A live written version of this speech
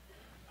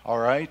All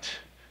right.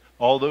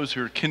 All those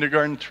who are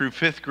kindergarten through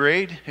fifth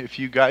grade, if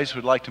you guys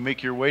would like to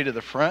make your way to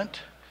the front,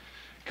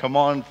 come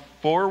on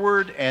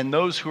forward. And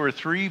those who are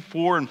 3,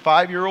 4, and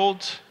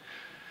 5-year-olds,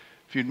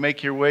 if you'd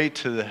make your way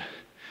to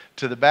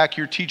the back,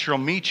 your teacher will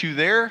meet you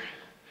there,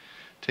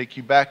 take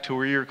you back to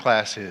where your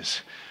class is.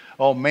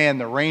 Oh man,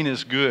 the rain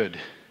is good.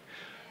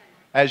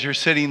 As you're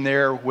sitting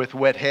there with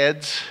wet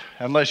heads,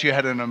 unless you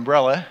had an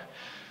umbrella,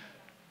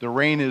 the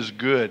rain is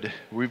good.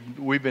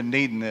 We've been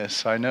needing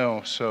this, I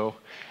know. So,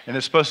 and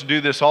it's supposed to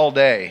do this all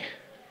day.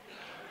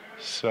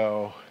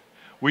 So,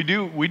 we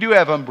do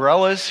have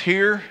umbrellas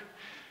here.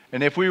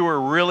 And if we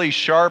were really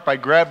sharp, I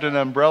grabbed an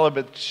umbrella,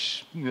 but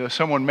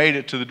someone made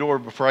it to the door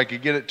before I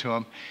could get it to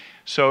them.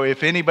 So,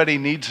 if anybody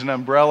needs an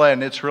umbrella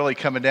and it's really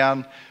coming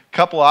down,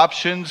 couple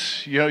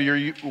options.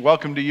 You're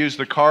welcome to use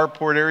the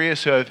carport area.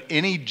 So, if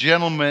any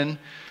gentleman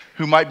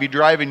who might be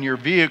driving your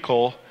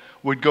vehicle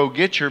would go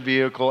get your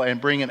vehicle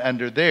and bring it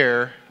under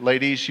there,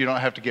 ladies, you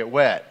don't have to get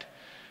wet.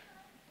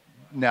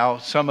 Now,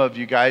 some of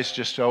you guys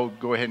just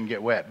go ahead and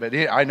get wet, but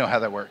I know how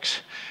that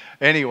works.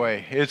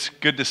 Anyway, it's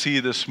good to see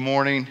you this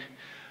morning.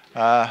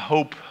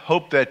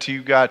 Hope that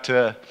you got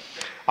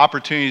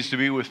opportunities to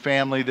be with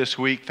family this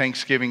week,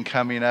 Thanksgiving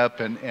coming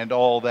up and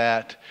all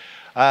that.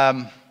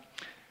 I'm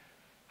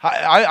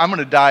going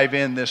to dive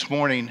in this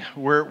morning.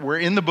 We're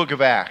in the book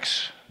of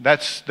Acts.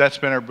 That's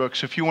been our book.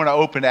 So if you want to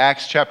open to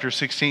Acts chapter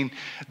 16,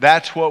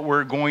 that's what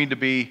we're going to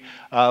be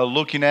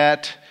looking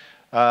at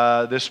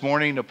this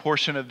morning, a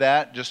portion of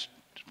that, just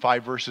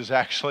 5 verses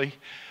actually.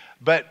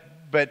 But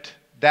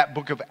that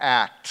book of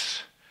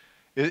Acts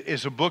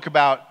is a book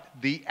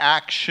about the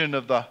action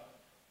of the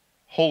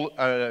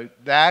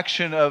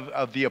action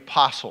of the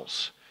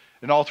apostles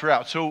and all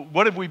throughout. So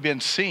what have we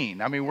been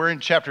seeing? I mean, we're in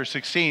chapter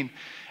 16,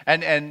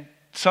 and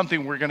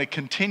something we're going to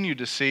continue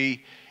to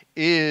see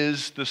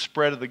is the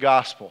spread of the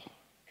gospel,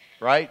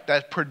 right?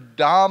 That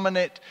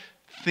predominant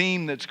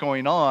theme that's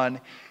going on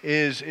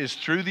is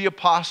through the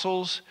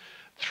apostles,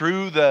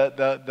 through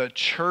the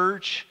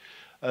church,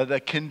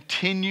 the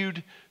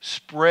continued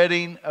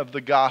spreading of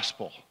the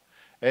gospel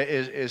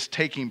is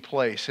taking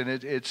place, and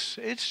it's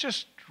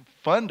just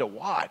fun to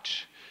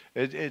watch.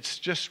 It's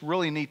just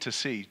really neat to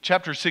see.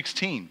 Chapter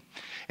 16.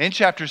 In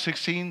chapter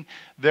 16,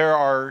 there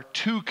are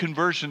 2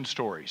 conversion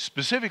stories,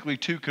 specifically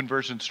 2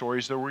 conversion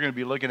stories that we're going to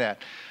be looking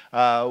at.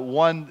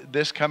 One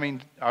this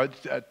coming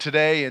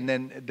today, and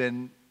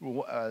then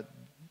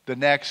the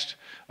next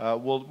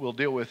we'll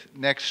deal with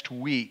next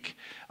week.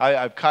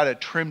 I've kind of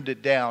trimmed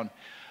it down.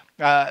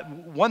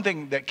 One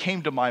thing that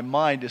came to my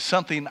mind is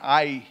something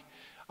I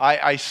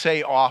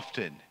say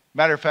often.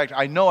 Matter of fact,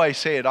 I know I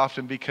say it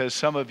often because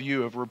some of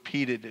you have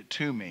repeated it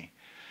to me.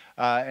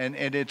 And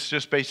it's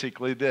just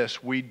basically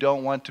this: we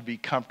don't want to be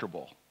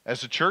comfortable.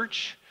 As a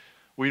church,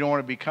 we don't want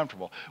to be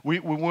comfortable. We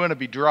want to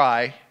be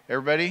dry.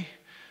 Everybody?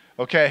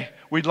 Okay.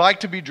 We'd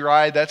like to be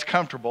dry. That's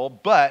comfortable.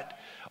 But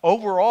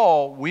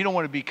overall, we don't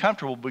want to be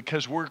comfortable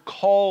because we're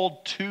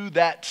called to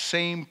that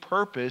same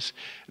purpose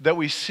that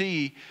we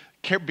see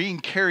being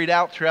carried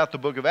out throughout the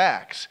book of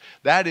Acts.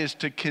 That is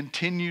to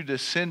continue to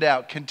send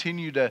out,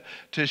 continue to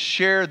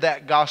share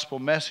that gospel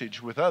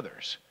message with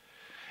others.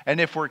 And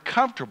if we're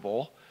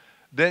comfortable,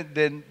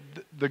 then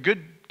the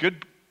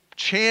good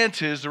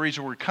chance is the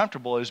reason we're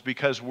comfortable is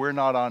because we're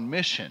not on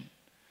mission.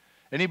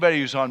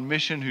 Anybody who's on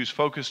mission, who's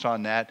focused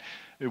on that,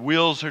 the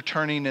wheels are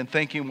turning and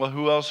thinking, well,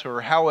 who else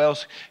or how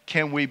else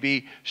can we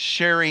be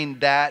sharing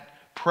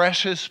that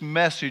precious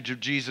message of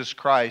Jesus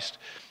Christ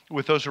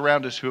with those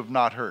around us who have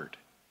not heard?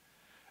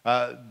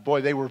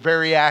 Boy, they were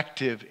very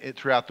active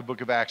throughout the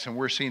book of Acts, and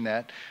we're seeing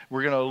that.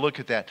 We're going to look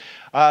at that.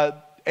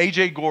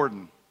 A.J.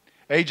 Gordon,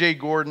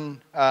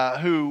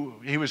 who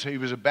he was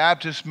a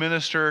Baptist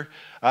minister.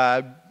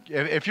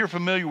 If you're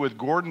familiar with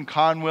Gordon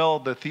Conwell,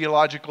 the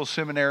theological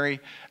seminary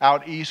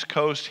out East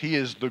Coast, he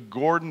is the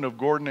Gordon of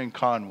Gordon and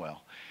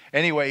Conwell.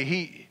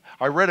 Anyway,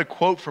 I read a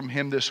quote from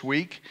him this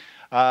week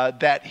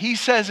that he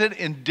says it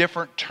in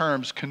different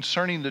terms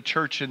concerning the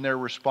church and their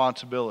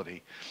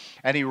responsibility.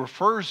 And he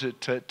refers it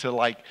to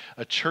like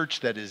a church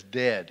that is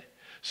dead.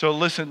 So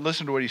listen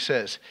to what he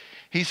says.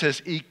 He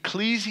says,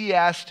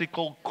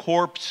 ecclesiastical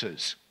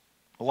corpses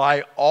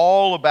lie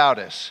all about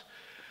us.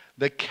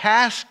 The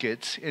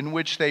caskets in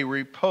which they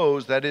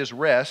repose, that is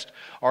rest,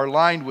 are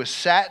lined with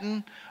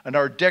satin and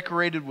are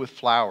decorated with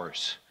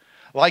flowers.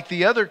 Like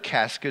the other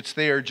caskets,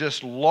 they are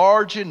just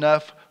large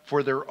enough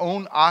for their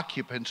own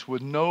occupants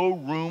with no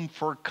room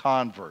for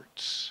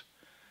converts.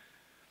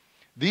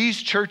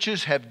 These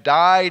churches have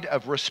died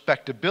of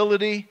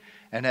respectability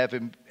and have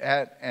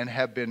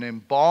been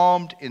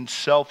embalmed in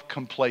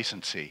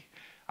self-complacency.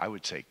 I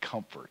would say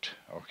comfort,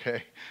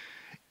 okay?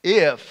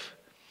 If,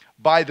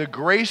 by the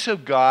grace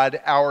of God,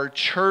 our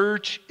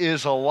church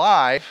is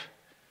alive,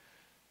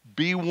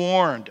 be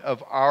warned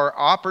of our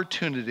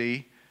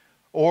opportunity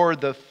or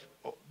the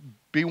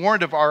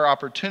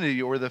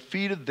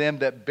feet of them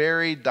that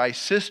buried thy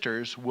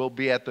sisters will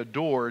be at the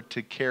door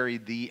to carry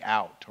thee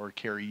out or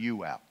carry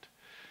you out.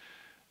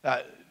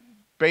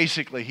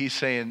 Basically, he's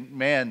saying,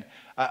 man,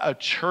 a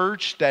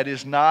church that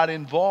is not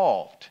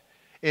involved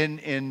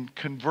in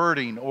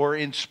converting or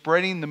in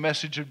spreading the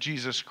message of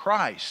Jesus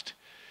Christ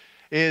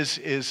is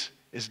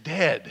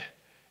dead,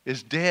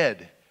 is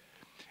dead.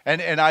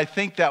 And I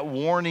think that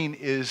warning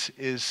is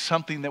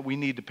something that we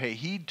need to pay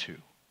heed to.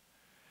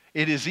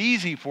 It is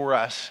easy for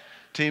us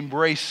to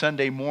embrace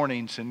Sunday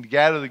mornings and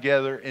gather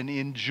together and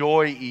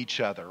enjoy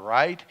each other,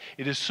 right?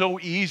 It is so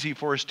easy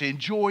for us to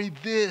enjoy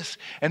this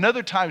and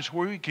other times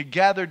where we could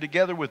gather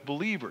together with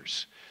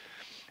believers.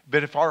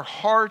 But if our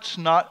hearts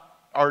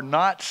are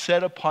not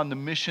set upon the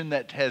mission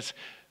that has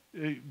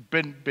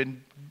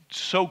been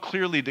so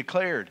clearly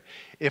declared,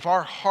 if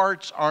our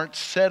hearts aren't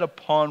set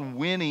upon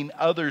winning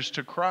others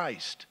to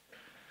Christ,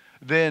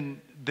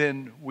 then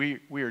we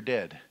are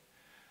dead.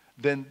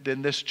 Then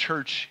this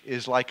church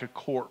is like a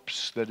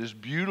corpse that is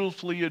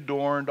beautifully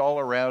adorned all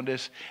around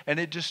us, and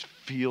it just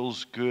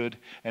feels good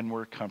and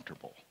we're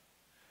comfortable.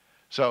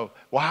 So,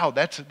 wow,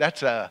 that's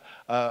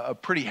a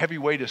pretty heavy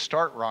way to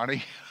start,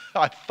 Ronnie.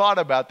 I thought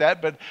about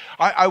that, but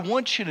I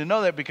want you to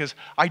know that because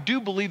I do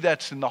believe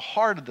that's in the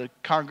heart of the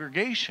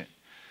congregation.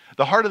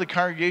 The heart of the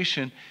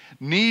congregation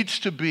needs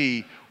to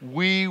be,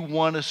 we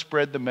want to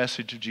spread the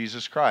message of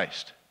Jesus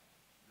Christ.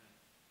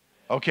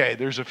 Okay,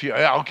 there's a few.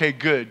 Okay,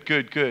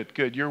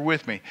 good. You're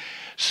with me.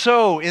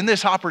 So in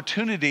this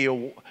opportunity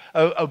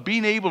of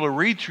being able to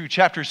read through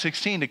chapter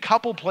 16, a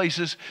couple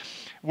places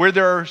where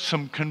there are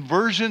some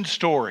conversion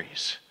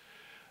stories.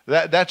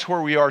 That's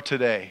where we are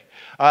today.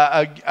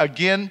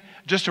 Again,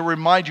 just to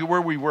remind you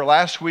where we were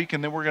last week,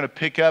 and then we're going to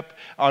pick up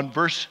on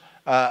verse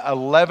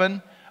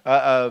 11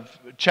 of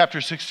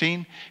chapter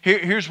 16.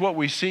 Here's what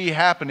we see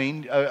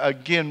happening.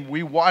 Again,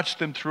 we watched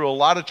them through a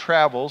lot of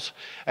travels,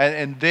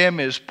 and them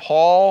is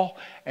Paul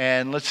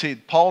and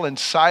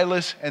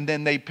Silas, and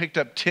then they picked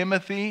up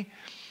Timothy,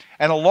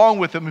 and along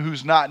with them,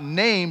 who's not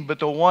named, but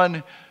the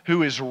one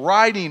who is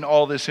writing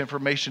all this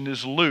information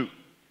is Luke.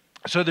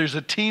 So there's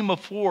a team of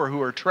 4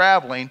 who are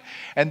traveling,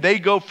 and they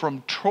go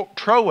from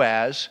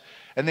Troas,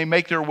 and they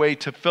make their way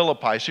to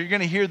Philippi. So you're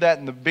going to hear that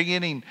in the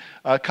beginning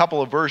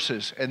couple of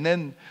verses. And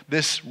then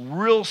this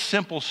real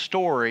simple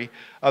story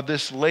of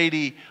this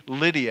lady,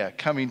 Lydia,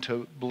 coming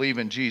to believe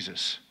in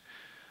Jesus.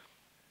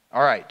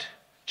 All right,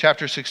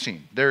 chapter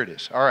 16. There it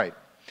is. All right.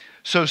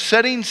 So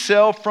setting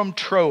sail from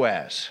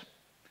Troas,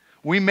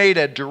 we made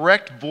a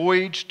direct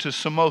voyage to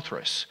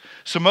Samothrace.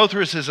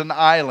 Samothrace is an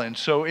island.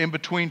 So in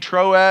between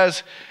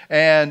Troas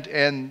and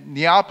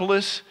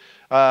Neapolis,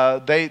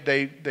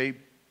 they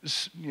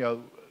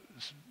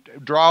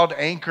drawed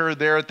anchor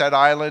there at that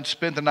island,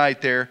 spent the night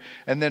there,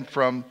 and then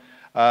from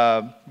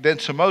then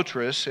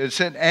Samothrace,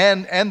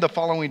 and the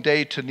following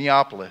day to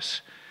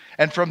Neapolis.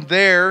 And from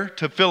there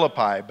to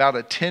Philippi, about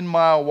a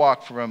 10-mile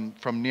walk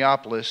from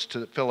Neapolis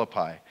to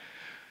Philippi.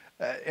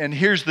 And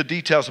here's the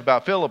details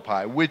about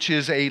Philippi, which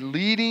is a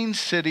leading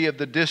city of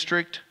the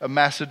district of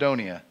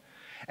Macedonia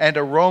and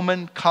a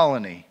Roman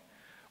colony.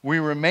 We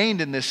remained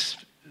in this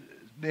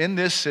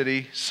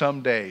city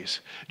some days.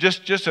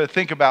 Just to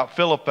think about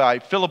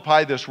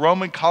Philippi, this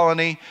Roman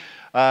colony,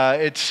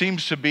 it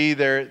seems to be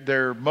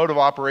their mode of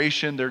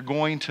operation. They're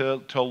going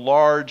to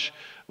large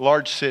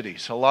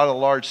cities, a lot of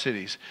large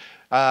cities.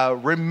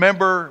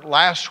 Remember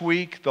last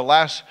week, the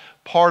last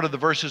part of the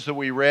verses that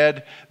we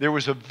read, there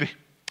was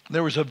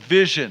a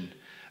vision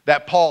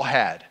that Paul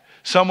had.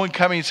 Someone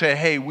coming and saying,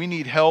 hey, we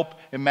need help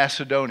in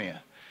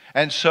Macedonia.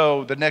 And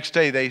so the next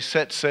day they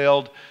set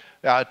sailed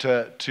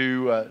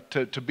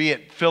to be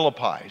at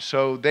Philippi.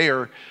 So they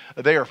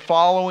are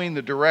following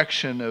the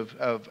direction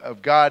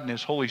of God and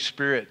His Holy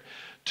Spirit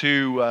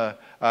to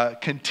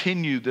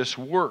continue this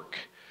work.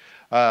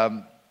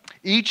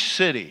 Each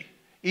city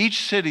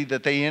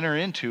that they enter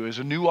into is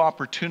a new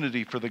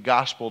opportunity for the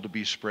gospel to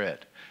be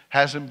spread.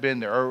 Hasn't been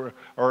there,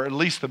 or at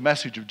least the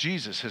message of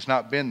Jesus has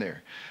not been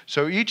there.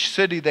 So each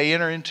city they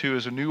enter into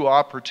is a new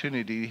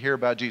opportunity to hear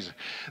about Jesus.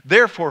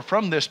 Therefore,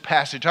 from this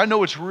passage, I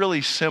know it's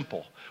really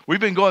simple.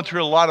 We've been going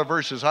through a lot of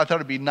verses. I thought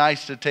it'd be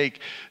nice to take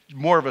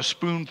more of a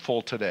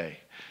spoonful today.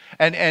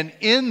 And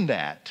in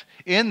that,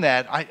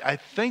 I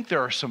think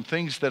there are some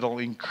things that'll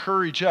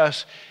encourage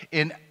us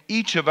in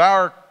each of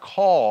our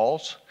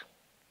calls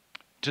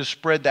to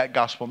spread that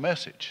gospel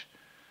message.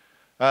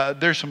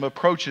 There's some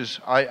approaches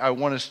I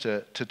want us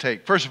to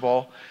take. First of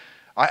all,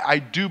 I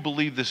do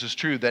believe this is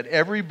true, that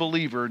every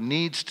believer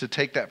needs to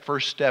take that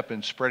first step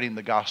in spreading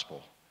the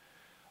gospel.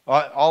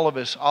 All of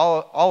us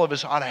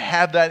ought to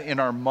have that in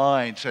our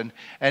minds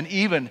and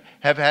even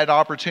have had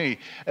opportunity.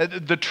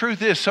 The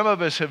truth is, some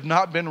of us have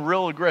not been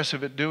real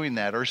aggressive at doing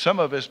that, or some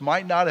of us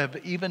might not have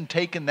even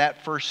taken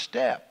that first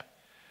step.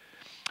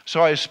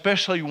 So I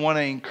especially want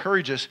to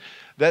encourage us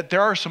that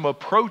there are some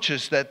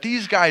approaches that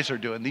these guys are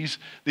doing,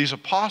 these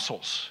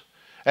apostles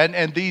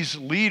and these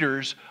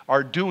leaders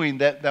are doing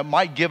that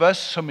might give us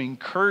some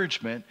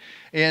encouragement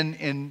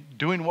in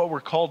doing what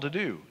we're called to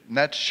do, and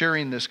that's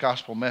sharing this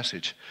gospel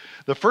message.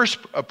 The first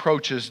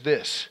approach is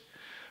this.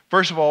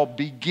 First of all,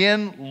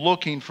 begin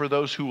looking for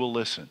those who will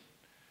listen.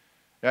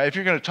 Now, if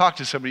you're going to talk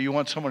to somebody, you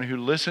want someone who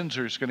listens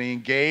or is going to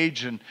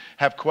engage and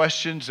have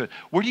questions.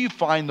 Where do you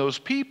find those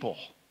people?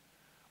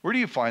 Where do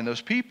you find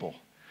those people?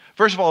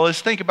 First of all, let's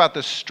think about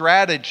the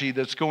strategy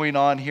that's going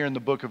on here in the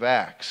book of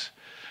Acts.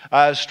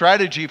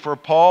 Strategy for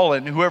Paul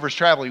and whoever's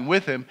traveling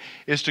with him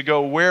is to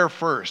go where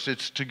first?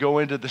 It's to go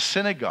into the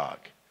synagogue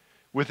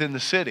within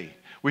the city.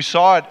 We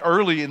saw it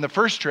early in the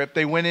first trip.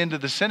 They went into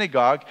the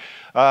synagogue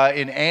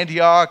in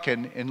Antioch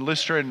and in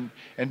Lystra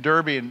and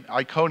Derbe and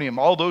Iconium,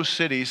 all those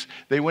cities.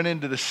 They went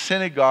into the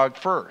synagogue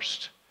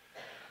first.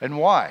 And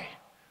why?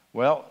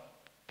 Well,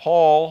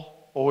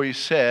 Paul always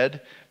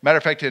said, matter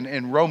of fact,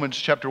 in Romans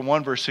chapter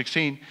 1, verse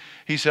 16,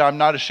 he said, I'm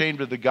not ashamed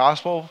of the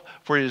gospel,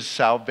 for it is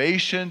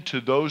salvation to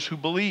those who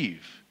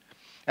believe.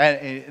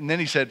 And then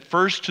he said,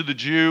 first to the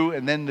Jew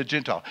and then the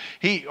Gentile,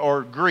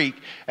 or Greek.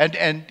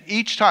 And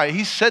each time,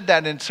 he said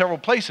that in several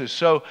places.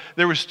 So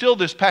there was still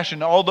this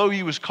passion. Although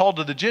he was called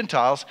to the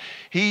Gentiles,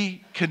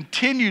 he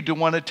continued to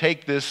want to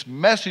take this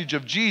message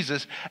of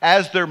Jesus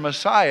as their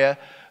Messiah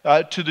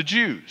to the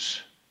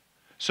Jews.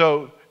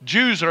 So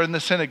Jews are in the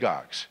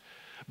synagogues.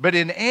 But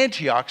in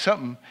Antioch,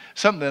 something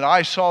that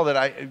I saw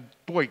that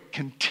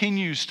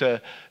continues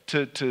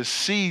to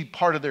see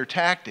part of their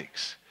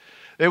tactics.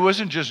 It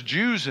wasn't just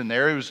Jews in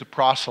there, it was the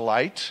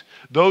proselytes,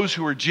 those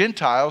who were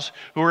Gentiles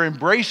who were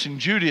embracing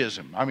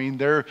Judaism. I mean,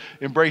 they're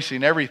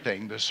embracing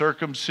everything, the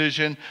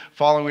circumcision,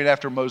 following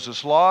after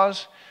Moses'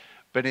 laws.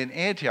 But in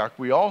Antioch,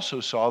 we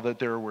also saw that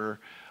there were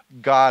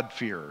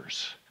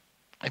God-fearers.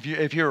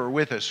 If you were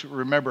with us,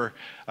 remember,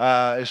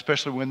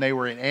 especially when they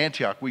were in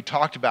Antioch, we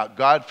talked about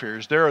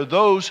God-fearers. There are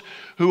those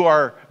who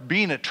are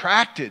being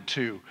attracted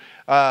to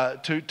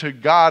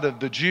God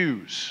of the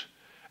Jews.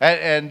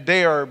 And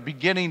they are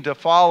beginning to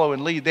follow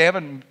and lead. They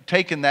haven't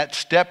taken that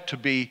step to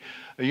be,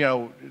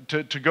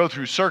 to go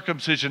through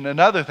circumcision and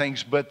other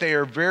things, but they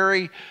are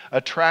very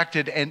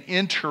attracted and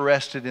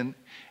interested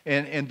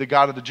in the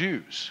God of the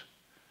Jews.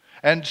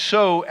 And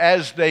so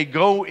as they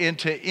go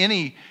into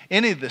any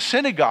of the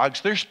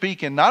synagogues, they're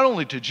speaking not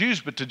only to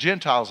Jews, but to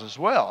Gentiles as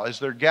well, as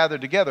they're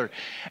gathered together,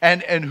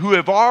 and who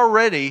have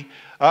already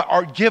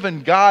are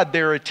given God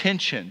their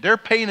attention. They're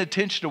paying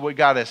attention to what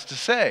God has to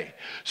say.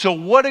 So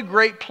what a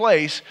great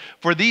place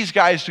for these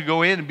guys to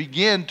go in and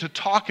begin to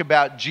talk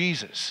about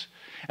Jesus.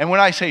 And when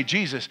I say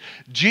Jesus,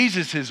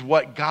 Jesus is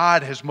what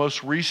God has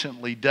most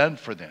recently done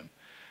for them.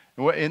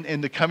 In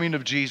the coming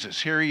of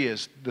Jesus, here he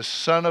is, the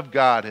Son of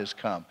God has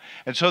come.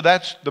 And so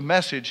that's the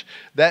message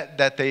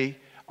that they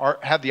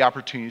have the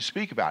opportunity to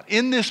speak about.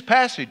 In this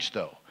passage,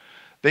 though,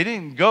 they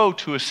didn't go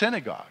to a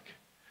synagogue.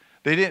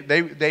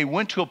 They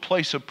went to a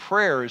place of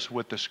prayer, is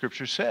what the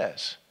scripture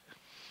says.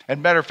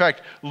 And matter of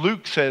fact,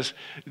 Luke says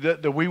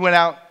that we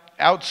went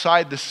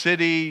outside the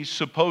city,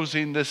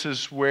 supposing this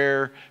is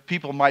where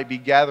people might be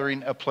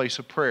gathering, a place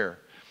of prayer.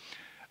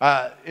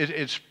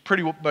 It's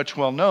pretty much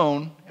well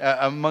known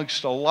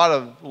amongst a lot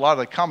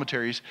of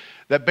commentaries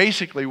that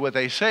basically what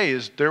they say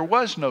is there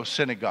was no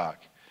synagogue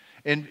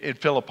in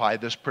Philippi,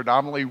 this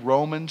predominantly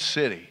Roman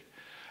city.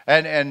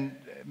 And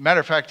matter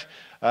of fact,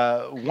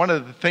 one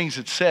of the things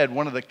it said,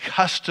 one of the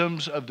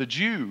customs of the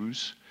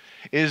Jews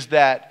is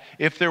that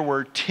if there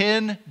were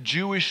 10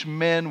 Jewish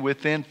men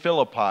within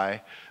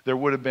Philippi, there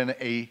would have been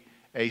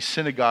a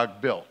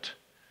synagogue built.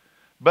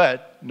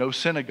 But no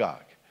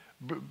synagogue.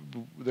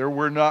 There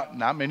were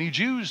not many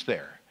Jews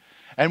there.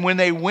 And when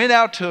they went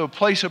out to a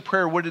place of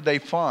prayer, what did they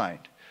find?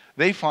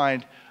 They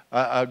find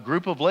a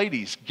group of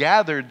ladies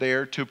gathered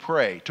there to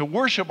pray, to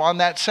worship on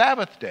that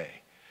Sabbath day.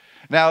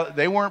 Now,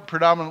 they weren't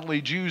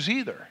predominantly Jews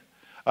either.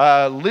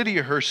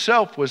 Lydia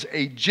herself was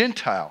a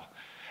Gentile.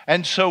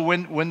 And so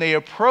when they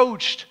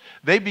approached,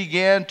 they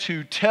began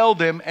to tell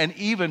them, and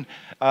even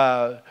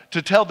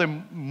to tell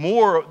them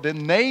more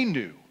than they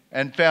knew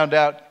and found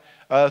out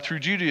through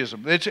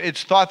Judaism.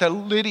 It's thought that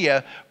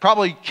Lydia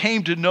probably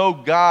came to know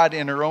God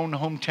in her own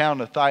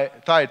hometown of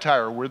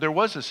Thyatira, where there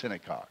was a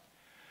synagogue.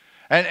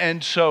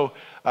 And so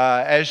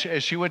as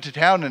she went to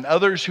town, and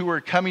others who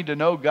were coming to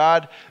know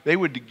God, they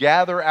would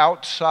gather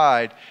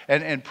outside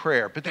and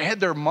prayer. But they had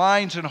their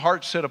minds and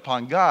hearts set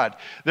upon God.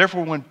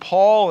 Therefore, when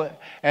Paul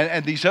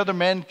and these other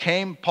men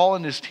came, Paul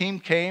and his team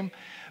came,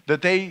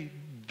 that they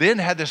then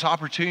had this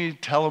opportunity to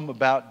tell them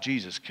about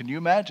Jesus. Can you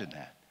imagine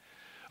that?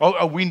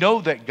 Oh, we know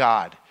that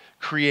God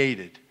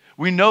created.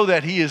 We know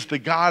that he is the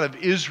God of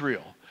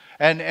Israel,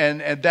 and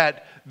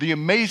that the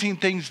amazing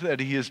things that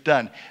he has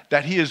done,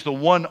 that he is the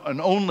one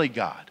and only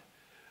God,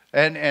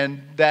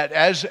 and that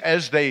as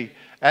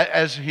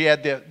he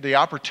had the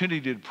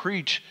opportunity to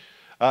preach,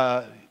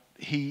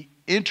 he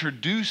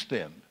introduced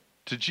them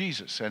to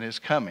Jesus and his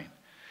coming,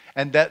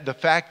 and that the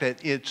fact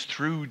that it's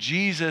through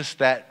Jesus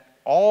that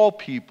all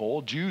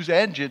people, Jews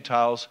and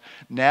Gentiles,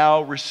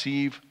 now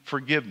receive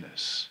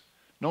forgiveness,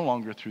 no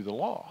longer through the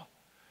law.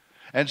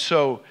 And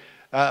so,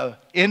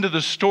 into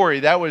the story,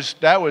 that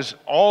was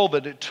all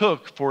that it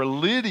took for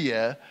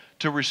Lydia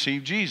to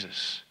receive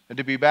Jesus and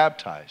to be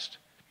baptized.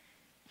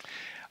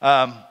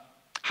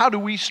 How do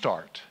we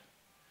start?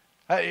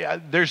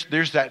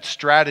 There's that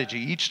strategy.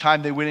 Each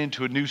time they went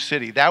into a new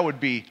city, that would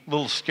be a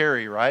little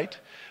scary, right?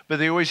 but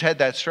they always had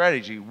that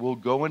strategy. We'll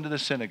go into the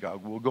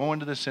synagogue. We'll go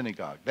into the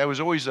synagogue. That was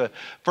always the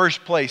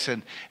first place.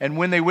 And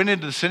when they went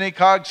into the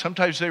synagogue,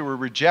 sometimes they were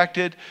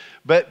rejected,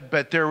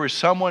 but there was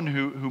someone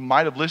who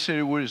might have listened.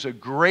 It was a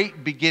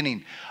great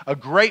beginning, a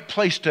great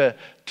place to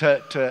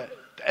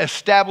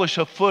establish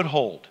a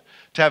foothold,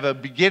 to have a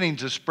beginning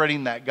to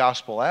spreading that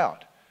gospel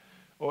out.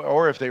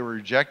 Or if they were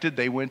rejected,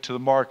 they went to the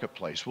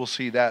marketplace. We'll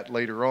see that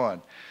later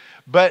on.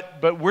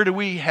 But where do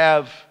we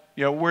have,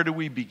 where do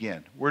we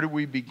begin? Where do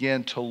we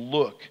begin to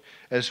look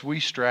as we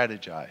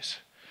strategize?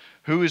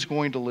 Who is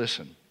going to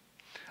listen?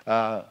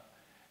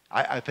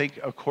 I think,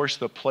 of course,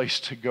 the place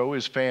to go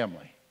is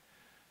family.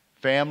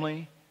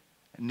 Family,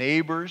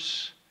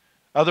 neighbors,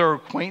 other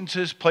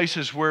acquaintances,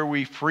 places where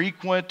we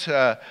frequent.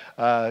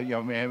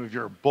 If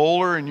you're a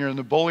bowler and you're in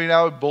the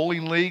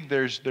bowling league,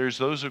 there's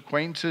those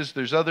acquaintances.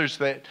 There's others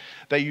that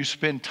you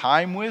spend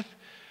time with.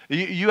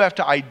 You have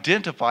to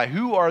identify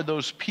who are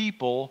those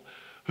people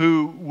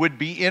who would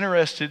be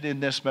interested in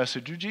this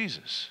message of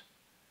Jesus.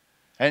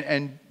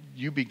 And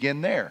you begin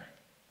there.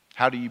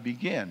 How do you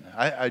begin?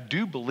 I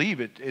do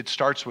believe it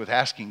starts with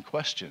asking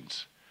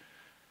questions.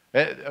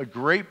 A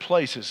great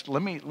place is,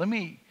 let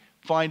me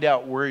find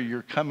out where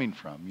you're coming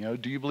from.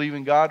 Do you believe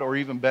in God? Or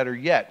even better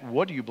yet,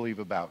 what do you believe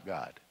about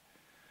God?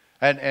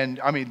 And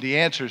I mean, the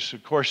answers,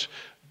 of course,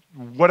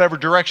 whatever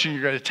direction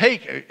you're going to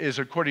take is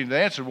according to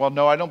the answer. Well,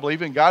 no, I don't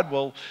believe in God.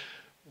 Well,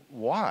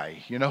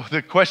 why?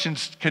 The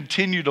questions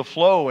continue to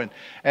flow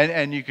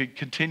and you could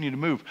continue to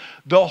move.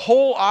 The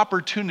whole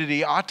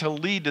opportunity ought to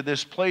lead to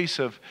this place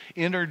of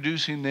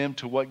introducing them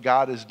to what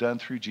God has done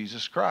through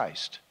Jesus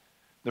Christ,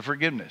 the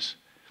forgiveness.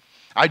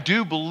 I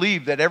do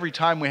believe that every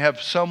time we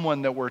have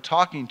someone that we're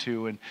talking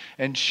to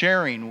and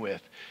sharing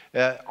with,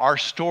 our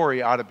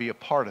story ought to be a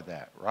part of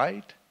that,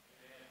 right?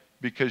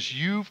 Because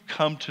you've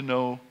come to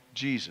know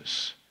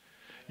Jesus.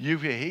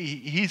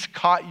 He's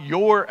caught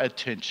your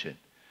attention.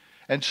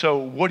 And so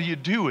what do you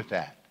do with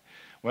that?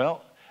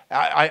 Well,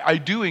 I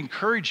do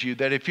encourage you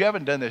that if you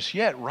haven't done this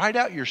yet, write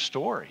out your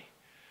story.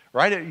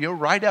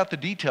 Write out the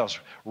details.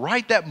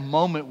 Write that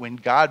moment when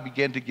God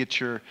began to get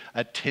your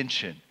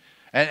attention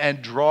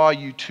and draw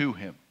you to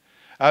him.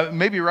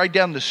 Maybe write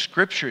down the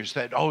scriptures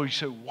that, you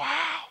say,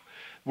 wow,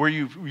 where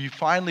you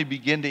finally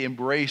begin to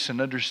embrace and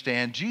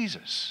understand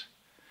Jesus.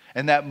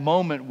 And that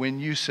moment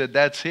when you said,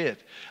 that's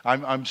it,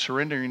 I'm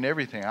surrendering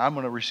everything. I'm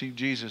going to receive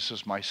Jesus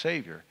as my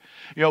Savior.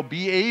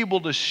 Be able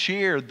to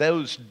share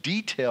those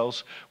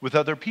details with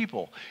other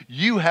people.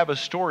 You have a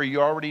story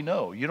you already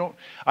know.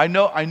 I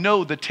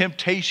know the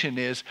temptation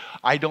is,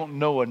 I don't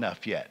know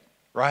enough yet,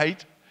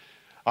 right?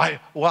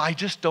 I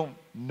just don't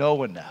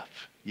know enough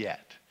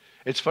yet.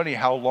 It's funny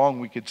how long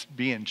we could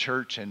be in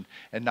church and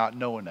not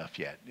know enough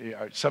yet.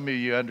 Some of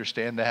you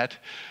understand that.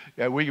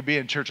 We could be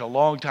in church a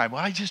long time.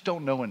 Well, I just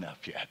don't know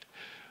enough yet.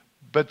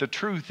 But the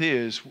truth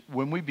is,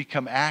 when we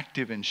become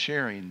active in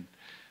sharing,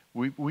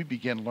 we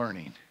begin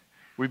learning.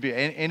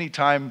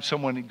 Anytime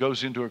someone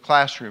goes into a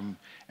classroom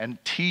and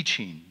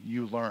teaching,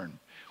 you learn.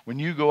 When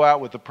you go out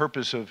with the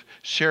purpose of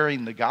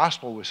sharing the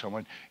gospel with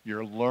someone,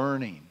 you're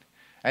learning.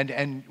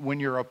 And when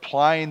you're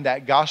applying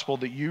that gospel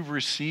that you've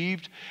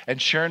received and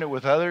sharing it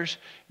with others,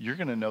 you're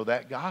going to know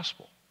that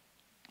gospel.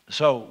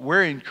 So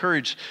we're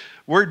encouraged.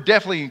 We're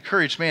definitely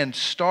encouraged, man,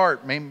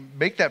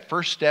 make that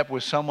first step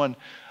with someone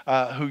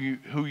who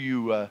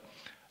you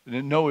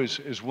know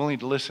is willing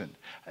to listen.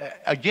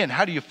 Again,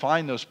 how do you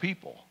find those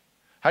people?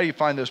 How do you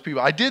find those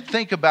people? I did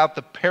think about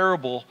the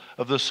parable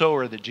of the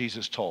sower that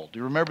Jesus told. Do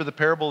you remember the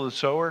parable of the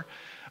sower?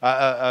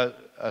 A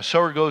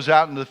sower goes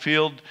out into the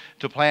field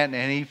to plant,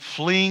 and he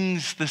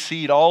flings the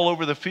seed all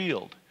over the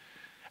field.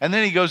 And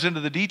then he goes into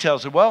the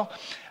details of,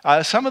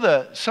 some of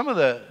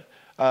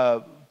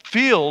the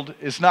field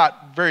is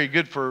not very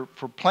good for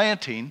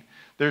planting.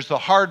 There's the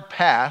hard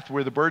path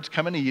where the birds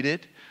come and eat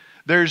it.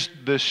 There's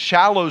the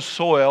shallow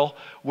soil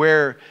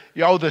where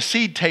the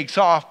seed takes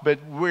off, but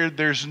where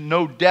there's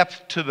no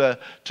depth to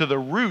the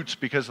roots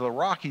because of the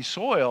rocky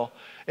soil,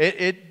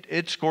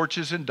 it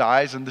scorches and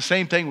dies. And the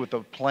same thing with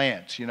the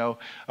plants,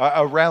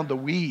 around the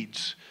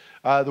weeds.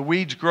 The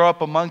weeds grow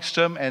up amongst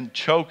them and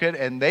choke it,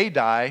 and they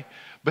die.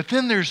 But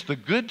then there's the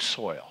good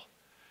soil.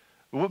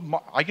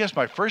 I guess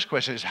my first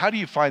question is, how do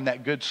you find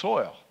that good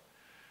soil?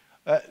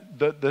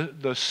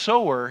 The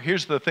sower,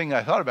 here's the thing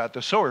I thought about.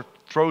 The sower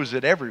throws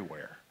it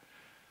everywhere.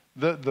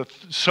 The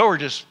sower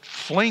just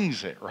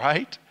flings it,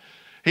 right?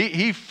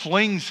 He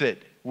flings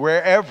it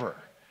wherever.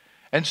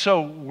 And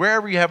so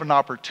wherever you have an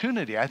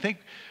opportunity, I think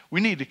we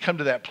need to come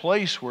to that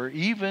place where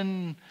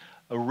even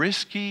a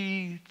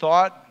risky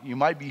thought, you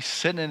might be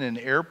sitting in an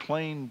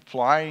airplane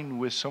flying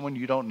with someone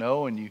you don't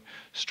know, and you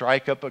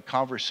strike up a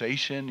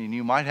conversation, and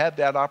you might have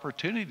that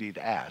opportunity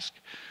to ask,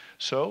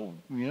 so,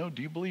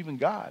 do you believe in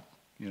God?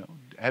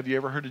 Have you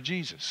ever heard of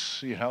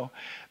Jesus?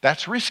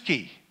 That's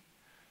risky.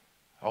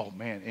 Oh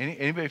man,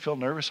 anybody feel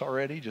nervous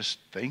already just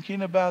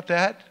thinking about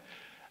that?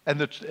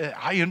 And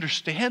I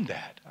understand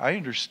that.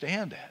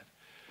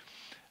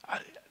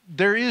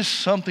 There is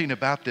something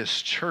about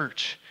this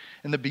church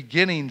in the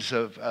beginnings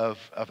of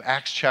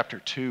Acts chapter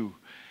 2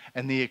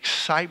 and the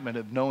excitement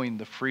of knowing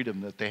the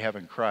freedom that they have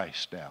in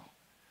Christ now.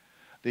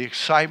 The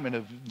excitement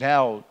of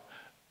now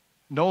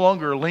no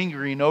longer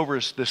lingering over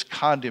us this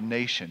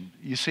condemnation.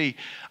 You see,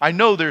 I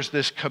know there's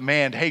this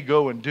command, hey,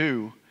 go and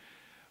do,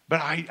 but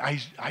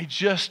I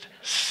just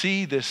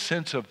see this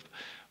sense of,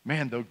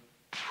 man, the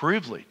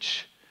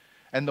privilege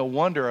and the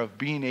wonder of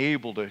being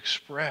able to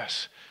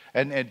express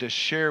and to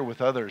share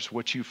with others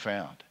what you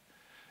found.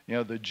 You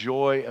know, the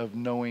joy of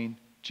knowing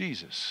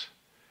Jesus.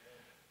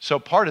 So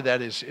part of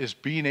that is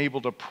being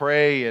able to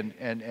pray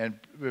and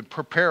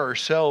prepare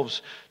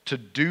ourselves to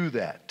do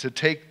that, to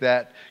take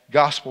that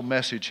gospel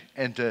message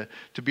and to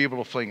be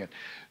able to fling it.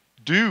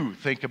 Do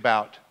think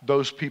about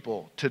those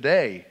people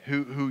today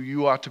who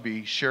you ought to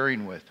be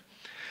sharing with.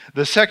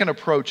 The second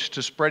approach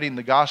to spreading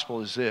the gospel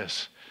is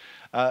this,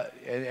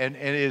 and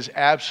it is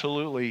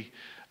absolutely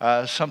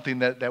something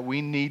that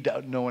we need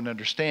to know and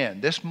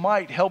understand. This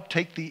might help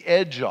take the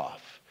edge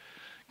off.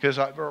 Because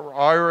I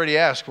already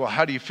asked, well,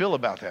 how do you feel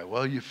about that?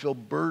 Well, you feel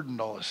burdened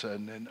all of a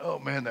sudden. And, oh,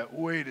 man, that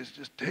weight is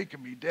just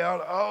taking me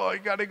down. Oh, I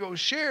got to go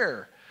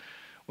share.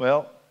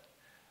 Well,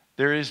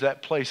 there is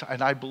that place.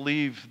 And I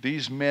believe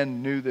these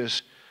men knew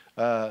this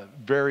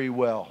very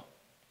well.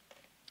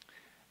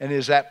 And it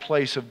is that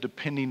place of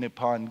depending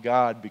upon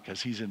God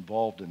because he's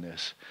involved in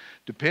this.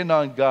 Depend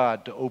on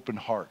God to open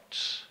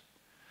hearts.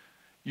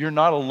 You're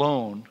not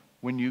alone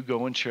when you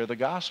go and share the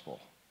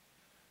gospel.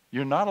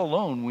 You're not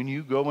alone when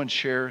you go and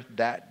share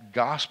that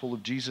gospel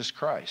of Jesus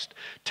Christ.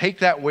 Take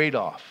that weight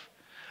off.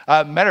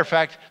 Matter of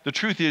fact, the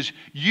truth is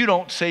you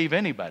don't save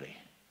anybody.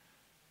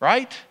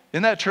 Right?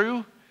 Isn't that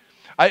true?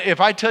 If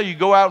I tell you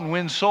go out and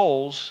win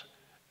souls,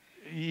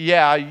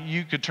 yeah,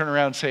 you could turn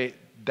around and say,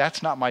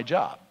 that's not my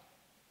job.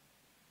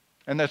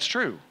 And that's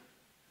true.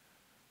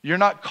 You're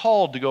not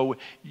called to go.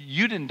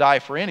 You didn't die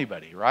for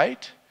anybody,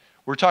 right?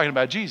 We're talking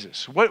about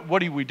Jesus. What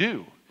do we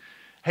do?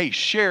 Hey,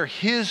 share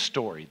his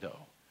story, though.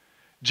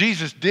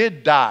 Jesus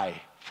did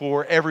die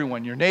for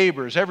everyone, your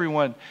neighbors,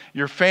 everyone,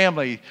 your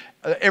family,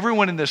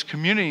 everyone in this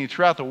community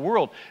throughout the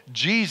world.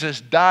 Jesus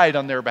died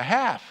on their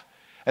behalf.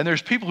 And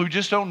there's people who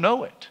just don't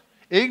know it,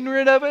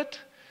 ignorant of it,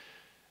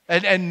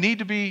 and need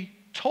to be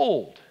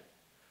told.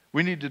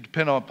 We need to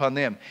depend upon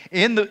them.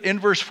 In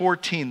verse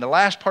 14, the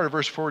last part of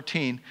verse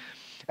 14,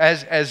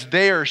 as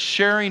they are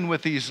sharing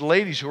with these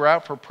ladies who are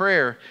out for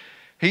prayer,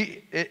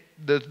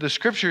 the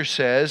scripture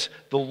says,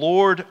 the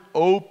Lord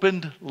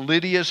opened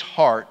Lydia's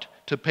heart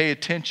to pay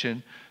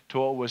attention to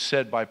what was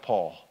said by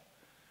Paul.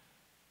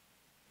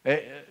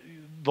 The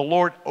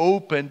Lord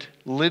opened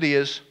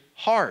Lydia's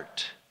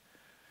heart.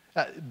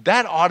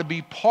 That ought to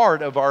be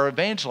part of our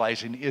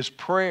evangelizing is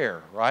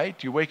prayer,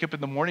 right? You wake up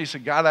in the morning and say,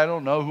 God, I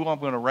don't know who I'm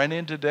going to run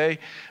in today,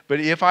 but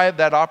if I have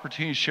that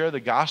opportunity to share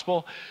the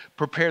gospel,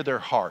 prepare their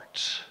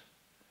hearts.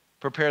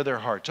 Prepare their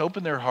hearts.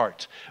 Open their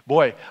hearts.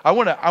 Boy, I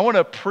want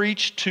to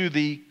preach to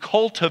the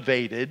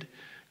cultivated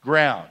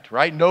ground,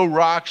 right? No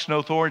rocks,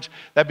 no thorns.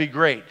 That'd be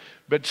great.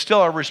 But still,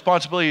 our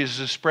responsibility is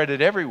to spread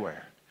it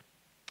everywhere.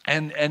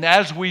 And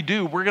as we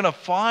do, we're going to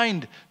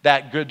find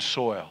that good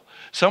soil.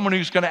 Someone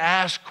who's going to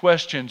ask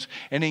questions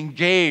and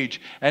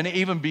engage and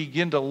even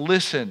begin to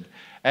listen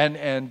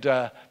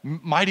and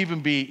might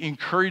even be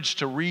encouraged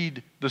to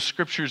read the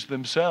scriptures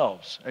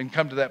themselves and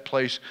come to that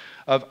place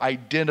of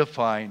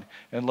identifying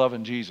and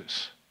loving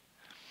Jesus.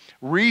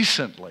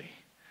 Recently,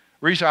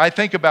 I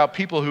think about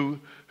people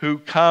who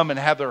come and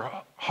have their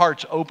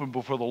hearts open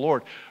before the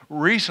Lord.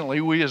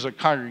 Recently, we as a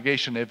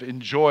congregation have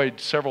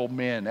enjoyed several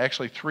men,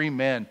 actually 3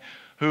 men,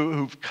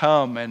 who've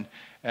come and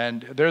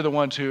they're the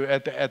ones who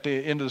at the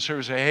end of the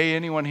service say, hey,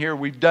 anyone here?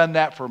 We've done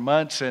that for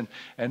months and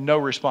no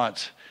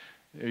response.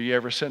 Are you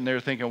ever sitting there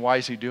thinking, why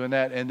is he doing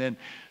that? And then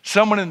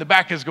someone in the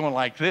back is going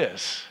like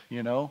this,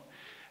 you know.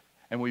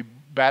 And we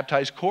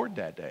baptized Cord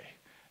that day.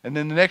 And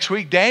then the next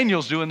week,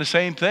 Daniel's doing the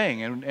same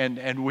thing.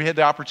 And we had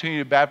the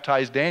opportunity to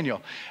baptize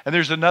Daniel. And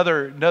there's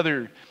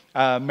another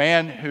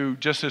man who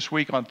just this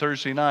week on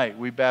Thursday night,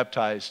 we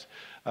baptized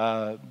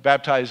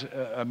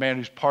a man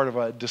who's part of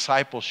a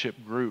discipleship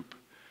group.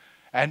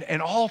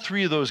 And all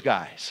 3 of those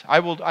guys, I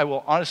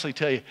will honestly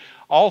tell you,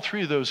 all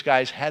 3 of those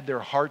guys had their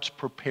hearts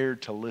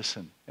prepared to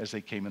listen as they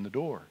came in the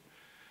door.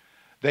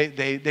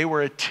 They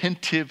were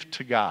attentive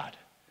to God.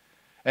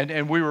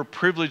 And we were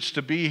privileged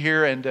to be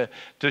here and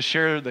to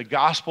share the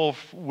gospel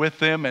with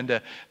them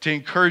and to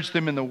encourage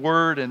them in the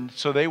word. And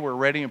so they were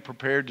ready and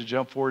prepared to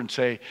jump forward and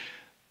say,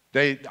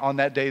 on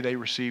that day they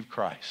received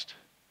Christ.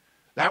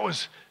 That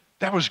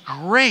was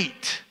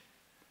great.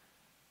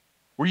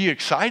 Were you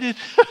excited?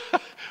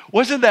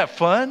 Wasn't that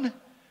fun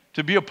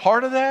to be a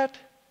part of that?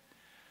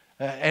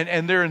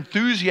 And their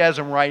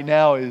enthusiasm right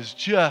now is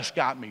just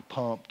got me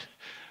pumped.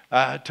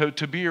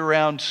 To be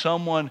around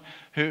someone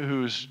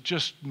who's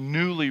just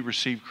newly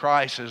received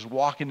Christ, is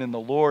walking in the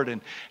Lord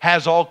and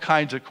has all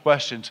kinds of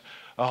questions.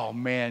 Oh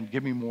man,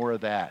 give me more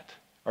of that.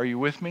 Are you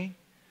with me?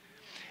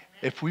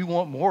 If we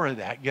want more of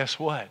that, guess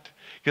what?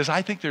 Because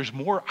I think there's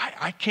more,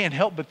 I can't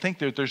help but think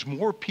that there's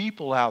more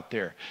people out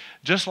there,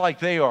 just like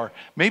they are,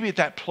 maybe at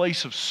that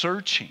place of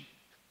searching,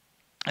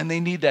 and they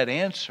need that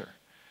answer.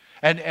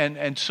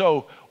 And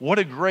so what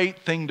a great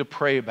thing to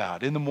pray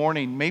about. In the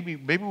morning, maybe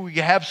we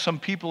have some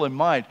people in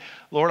mind.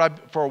 Lord,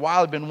 for a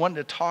while I've been wanting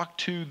to talk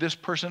to this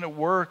person at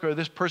work or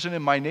this person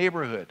in my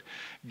neighborhood.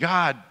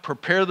 God,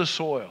 prepare the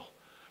soil.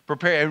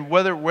 Prepare, and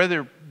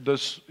whether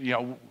this,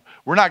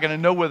 we're not going to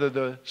know whether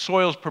the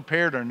soil's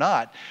prepared or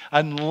not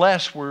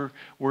unless we're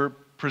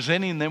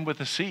presenting them with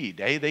a seed.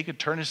 Hey, they could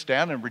turn us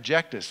down and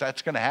reject us.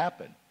 That's going to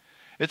happen.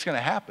 It's going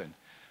to happen.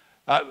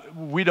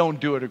 We don't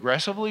do it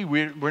aggressively.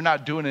 We're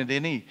not doing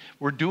it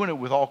we're doing it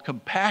with all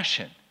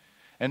compassion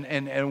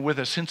and with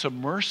a sense of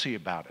mercy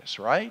about us,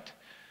 right?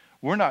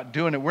 We're not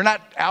doing it. We're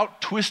not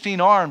out twisting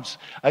arms.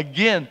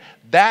 Again,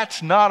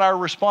 that's not our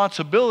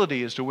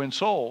responsibility, is to win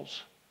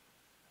souls.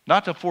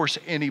 Not to force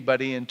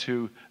anybody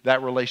into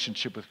that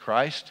relationship with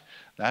Christ.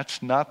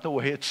 That's not the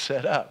way it's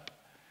set up.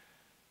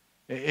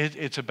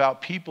 It's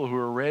about people who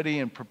are ready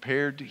and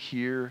prepared to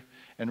hear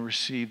and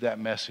receive that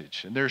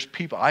message. And there's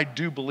people, I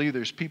do believe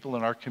there's people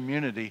in our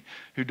community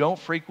who don't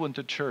frequent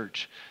the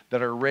church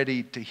that are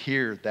ready to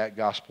hear that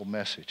gospel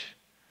message.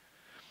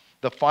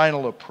 The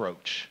final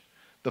approach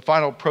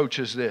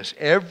is this.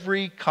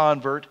 Every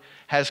convert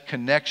has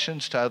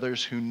connections to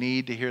others who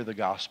need to hear the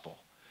gospel.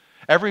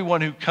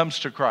 Everyone who comes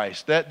to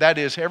Christ, that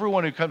is,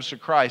 everyone who comes to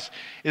Christ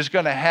is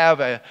going to have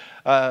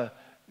that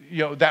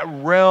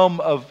realm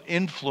of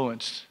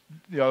influence.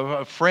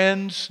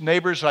 Friends,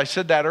 neighbors. I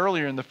said that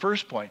earlier in the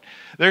first point.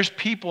 There's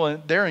people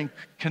they're in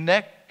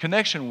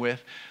connection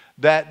with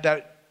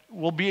that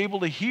will be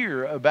able to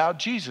hear about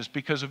Jesus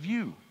because of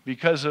you,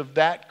 because of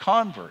that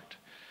convert.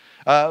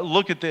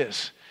 Look at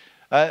this.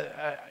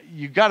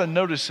 You've got to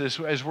notice this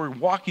as we're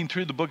walking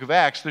through the book of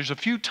Acts. There's a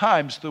few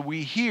times that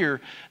we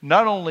hear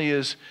not only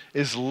is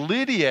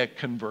Lydia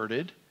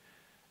converted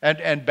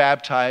and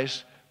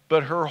baptized,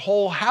 but her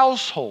whole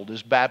household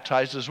is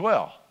baptized as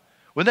well.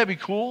 Wouldn't that be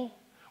cool?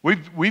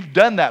 We've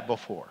done that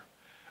before.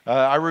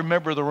 I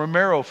remember the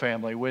Romero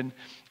family when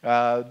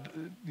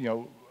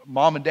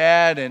mom and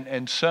dad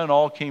and son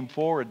all came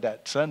forward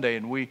that Sunday,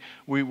 and we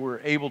were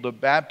able to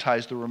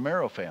baptize the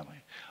Romero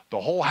family.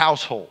 The whole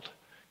household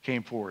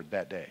came forward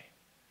that day.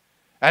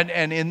 And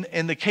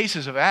in the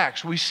cases of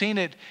Acts, we've seen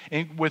it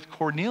with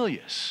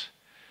Cornelius.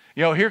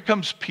 Here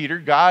comes Peter.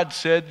 God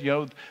said,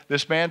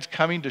 this man's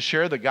coming to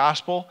share the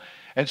gospel.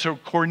 And so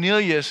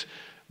Cornelius,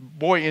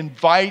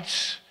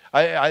 invites,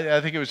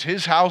 I think it was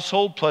his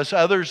household plus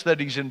others that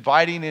he's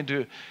inviting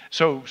into.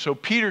 So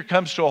Peter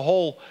comes to a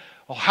whole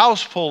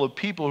house full of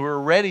people who are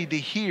ready to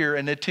hear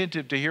and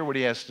attentive to hear what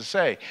he has to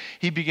say.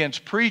 He begins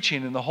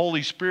preaching and the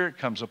Holy Spirit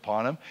comes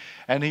upon him.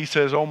 And he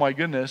says, oh my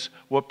goodness,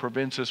 what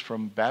prevents us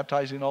from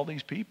baptizing all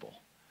these people?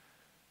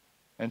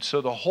 And so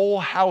the whole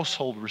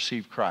household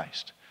received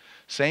Christ.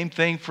 Same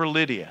thing for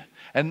Lydia.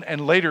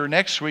 And later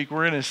next week,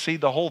 we're going to see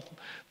the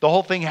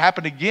whole thing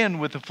happen again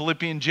with the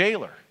Philippian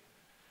jailer.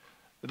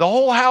 The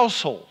whole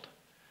household.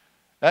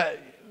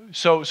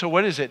 So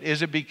what is it?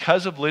 Is it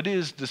because of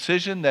Lydia's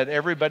decision that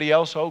everybody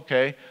else,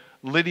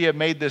 Lydia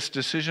made this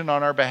decision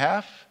on our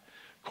behalf?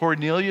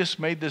 Cornelius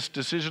made this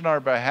decision on our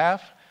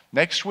behalf?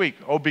 Next week,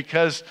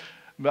 because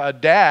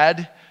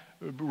Dad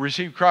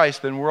received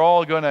Christ, then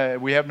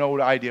we have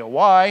no idea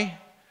why,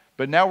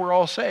 but now we're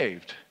all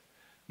saved.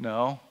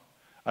 No,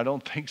 I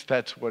don't think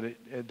that's I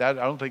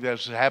don't think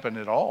that's happened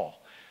at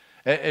all.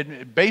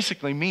 It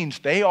basically means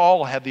they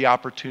all have the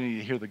opportunity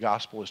to hear the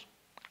gospel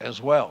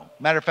as well.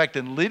 Matter of fact,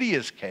 in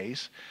Lydia's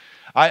case,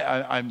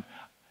 I'm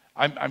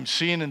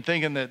seeing and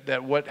thinking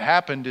that what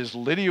happened is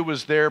Lydia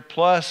was there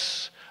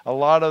plus a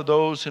lot of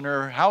those in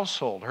her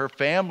household. Her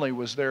family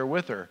was there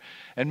with her,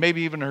 and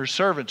maybe even her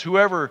servants.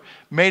 Whoever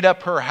made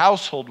up her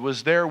household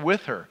was there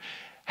with her.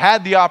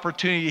 Had the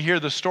opportunity to hear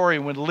the story.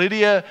 When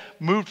Lydia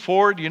moved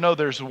forward,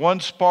 there's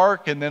one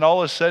spark, and then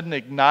all of a sudden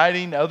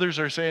igniting, others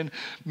are saying,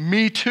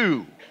 me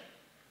too.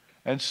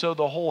 And so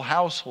the whole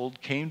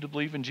household came to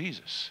believe in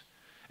Jesus.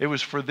 It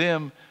was for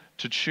them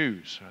to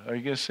choose. Are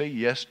you going to say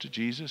yes to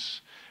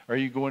Jesus? Are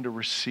you going to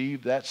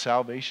receive that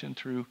salvation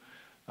through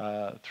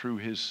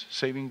His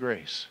saving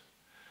grace?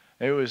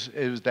 It was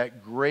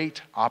that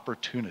great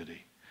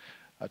opportunity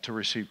to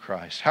receive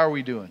Christ. How are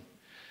we doing?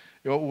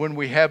 When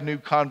we have new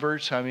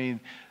converts,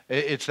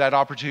 it's that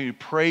opportunity to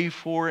pray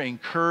for,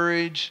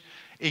 encourage,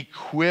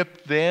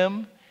 equip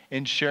them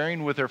in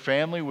sharing with their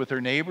family, with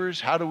their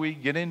neighbors. How do we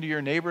get into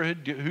your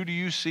neighborhood? Who do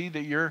you see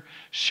that you're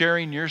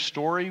sharing your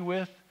story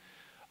with?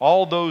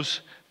 All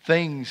those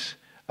things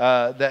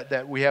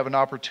that we have an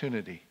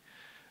opportunity.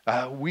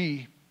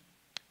 We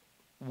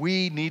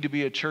need to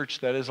be a church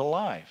that is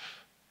alive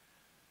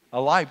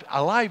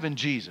in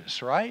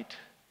Jesus, right?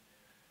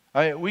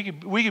 We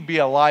could be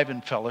alive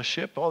in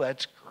fellowship. Oh,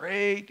 that's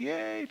great!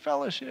 Yay,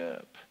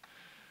 fellowship!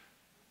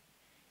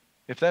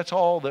 If that's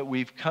all that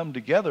we've come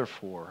together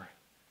for,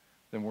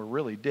 then we're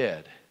really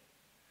dead.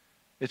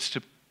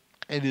 It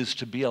is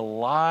to be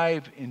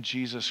alive in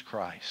Jesus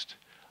Christ.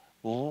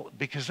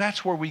 Because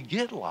that's where we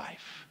get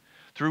life,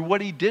 through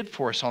what He did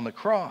for us on the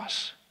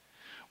cross.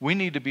 We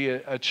need to be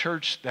a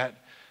church that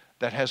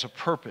that has a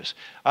purpose.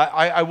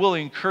 I will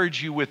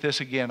encourage you with this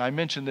again. I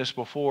mentioned this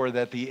before,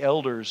 that the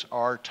elders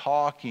are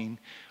talking.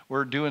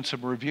 We're doing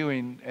some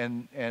reviewing,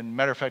 and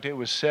matter of fact, it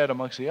was said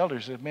amongst the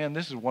elders that, man,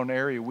 this is one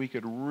area we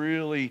could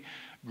really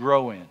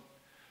grow in.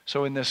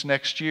 So in this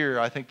next year,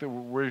 I think that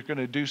we're going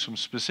to do some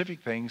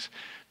specific things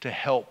to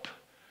help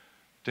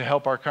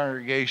our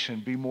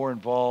congregation be more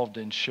involved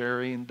in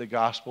sharing the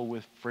gospel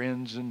with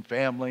friends and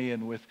family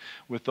and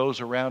with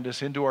those around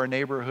us, into our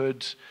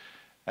neighborhoods,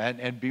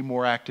 and be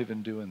more active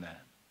in doing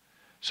that.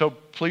 So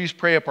please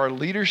pray up our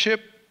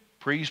leadership.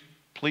 Please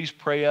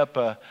pray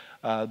up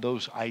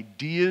those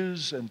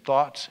ideas and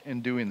thoughts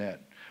in doing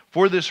that.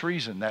 For this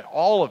reason, that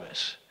all of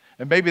us,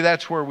 and maybe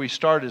that's where we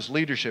start as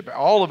leadership,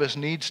 all of us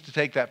needs to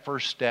take that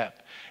first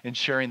step in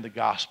sharing the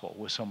gospel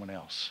with someone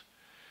else.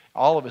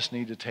 All of us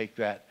need to take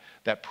that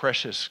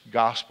precious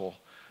gospel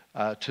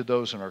to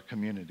those in our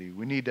community.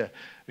 We need to,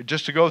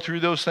 just to go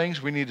through those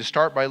things, we need to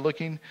start by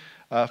looking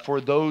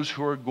for those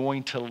who are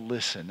going to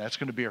listen. That's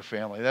going to be our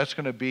family. That's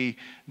going to be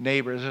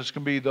neighbors. That's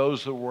going to be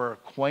those that we're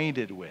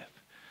acquainted with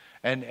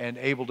and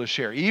able to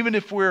share. Even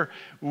if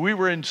we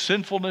were in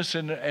sinfulness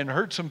and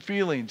hurt some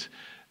feelings,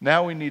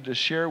 now we need to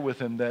share with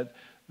them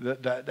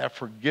that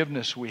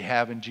forgiveness we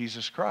have in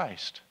Jesus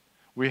Christ.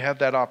 We have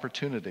that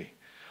opportunity.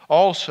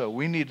 Also,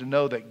 we need to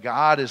know that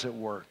God is at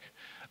work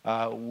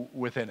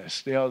within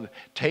us.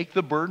 Take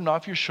the burden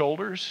off your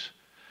shoulders.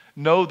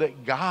 Know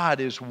that God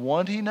is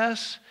wanting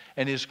us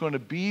and is going to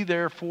be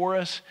there for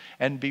us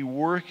and be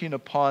working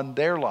upon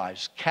their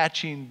lives,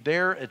 catching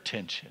their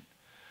attention,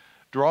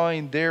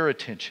 drawing their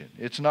attention.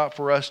 It's not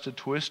for us to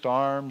twist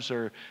arms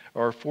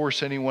or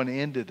force anyone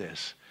into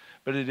this,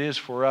 but it is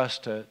for us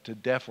to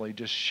definitely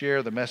just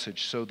share the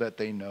message so that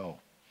they know.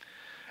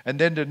 And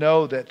then to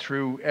know that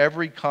through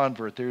every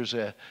convert,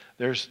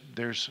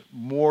 there's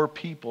more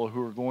people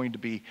who are going to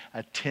be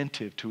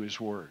attentive to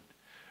his word.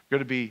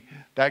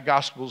 That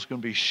gospel is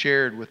going to be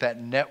shared with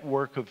that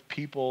network of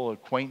people,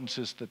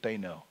 acquaintances that they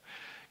know.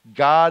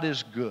 God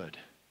is good.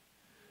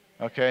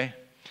 Okay?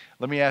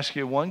 Let me ask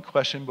you one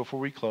question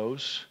before we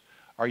close.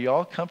 Are you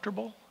all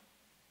comfortable?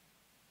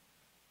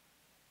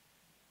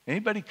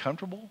 Anybody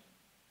comfortable?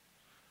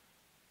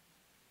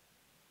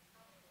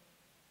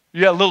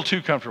 Yeah, a little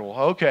too comfortable.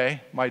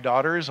 Okay, my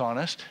daughter is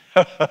honest.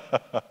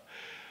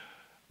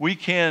 We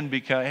can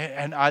become,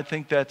 and I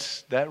think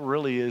that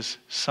really is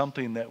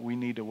something that we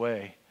need to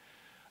weigh.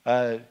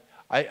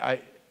 I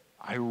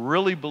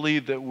really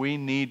believe that we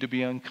need to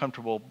be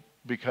uncomfortable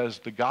because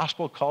the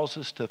gospel calls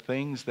us to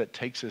things that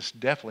takes us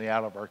definitely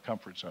out of our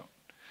comfort zone.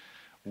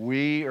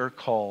 We are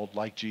called,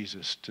 like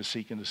Jesus, to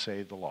seek and to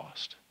save the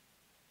lost.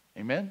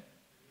 Amen?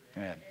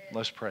 Amen.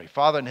 Let's pray.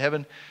 Father in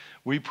heaven,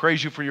 we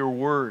praise you for your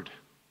word,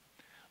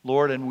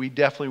 Lord, and we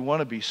definitely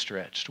want to be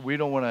stretched. We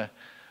don't want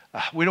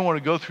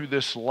to go through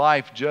this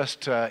life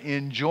just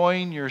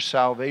enjoying your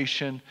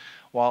salvation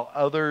while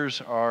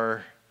others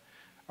are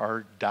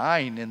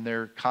dying in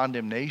their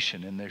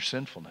condemnation and their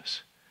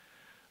sinfulness.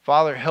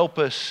 Father, help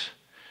us.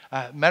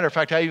 Matter of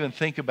fact, I even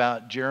think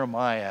about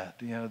Jeremiah,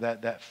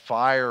 that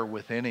fire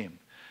within him,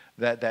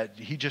 that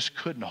he just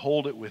couldn't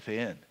hold it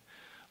within.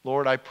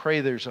 Lord, I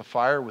pray there's a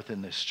fire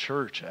within this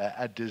church,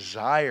 a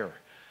desire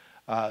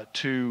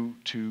to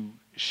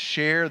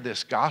share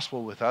this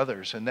gospel with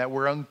others, and that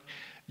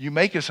you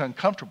make us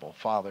uncomfortable,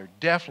 Father,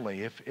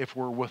 definitely, if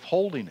we're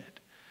withholding it.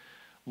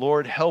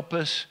 Lord, help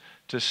us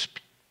to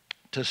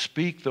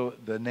speak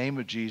the name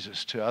of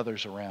Jesus to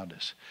others around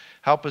us.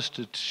 Help us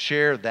to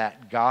share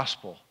that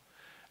gospel.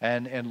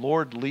 And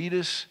Lord, lead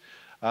us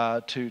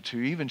to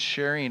even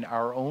sharing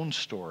our own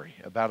story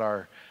about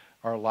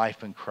our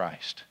life in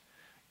Christ.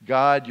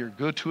 God, you're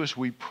good to us.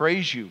 We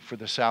praise you for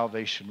the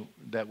salvation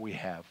that we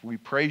have. We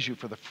praise you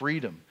for the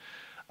freedom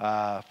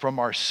from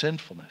our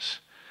sinfulness.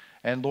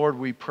 And Lord,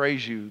 we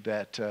praise you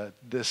that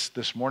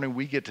this morning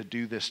we get to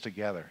do this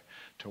together,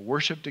 to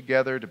worship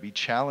together, to be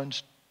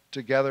challenged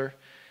together,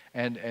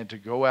 and to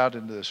go out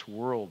into this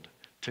world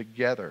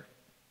together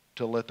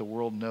to let the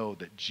world know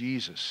that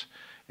Jesus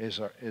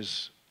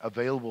is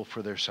available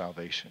for their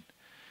salvation.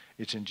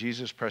 It's in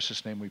Jesus'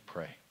 precious name we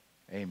pray.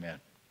 Amen.